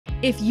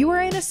If you are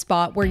in a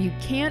spot where you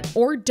can't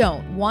or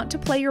don't want to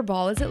play your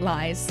ball as it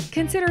lies,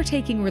 consider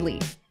taking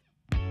relief.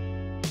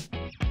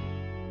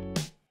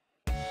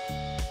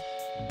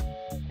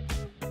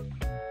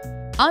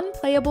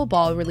 Unplayable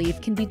ball relief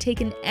can be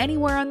taken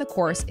anywhere on the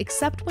course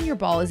except when your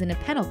ball is in a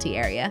penalty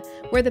area,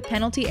 where the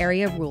penalty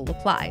area rule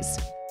applies.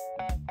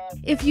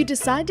 If you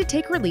decide to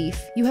take relief,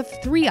 you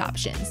have 3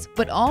 options,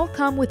 but all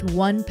come with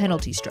 1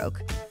 penalty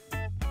stroke.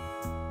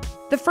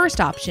 The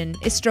first option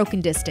is stroke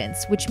and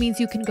distance, which means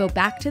you can go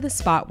back to the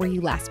spot where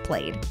you last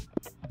played.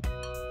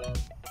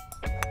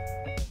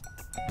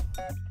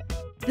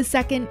 The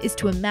second is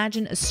to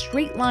imagine a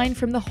straight line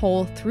from the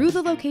hole through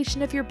the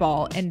location of your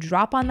ball and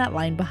drop on that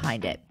line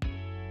behind it.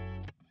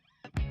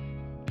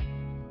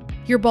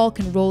 Your ball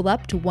can roll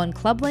up to 1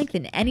 club length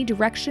in any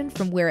direction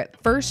from where it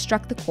first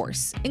struck the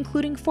course,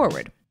 including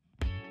forward.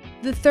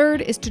 The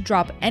third is to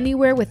drop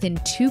anywhere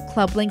within 2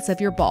 club lengths of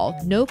your ball,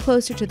 no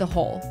closer to the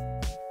hole.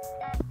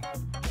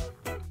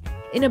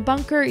 In a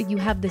bunker, you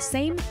have the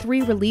same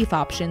 3 relief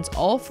options,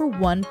 all for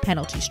 1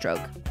 penalty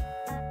stroke.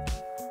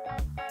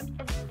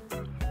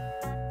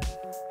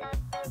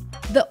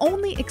 The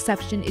only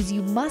exception is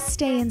you must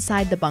stay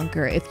inside the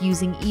bunker if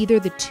using either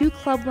the 2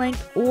 club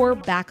length or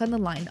back on the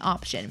line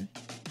option.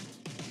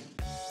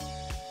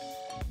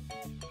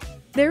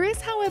 There is,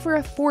 however,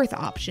 a 4th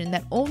option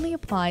that only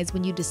applies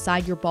when you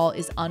decide your ball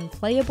is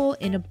unplayable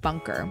in a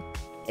bunker.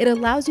 It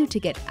allows you to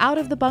get out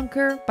of the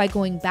bunker by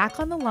going back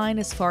on the line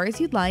as far as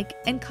you'd like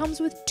and comes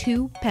with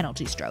 2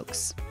 penalty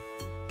strokes.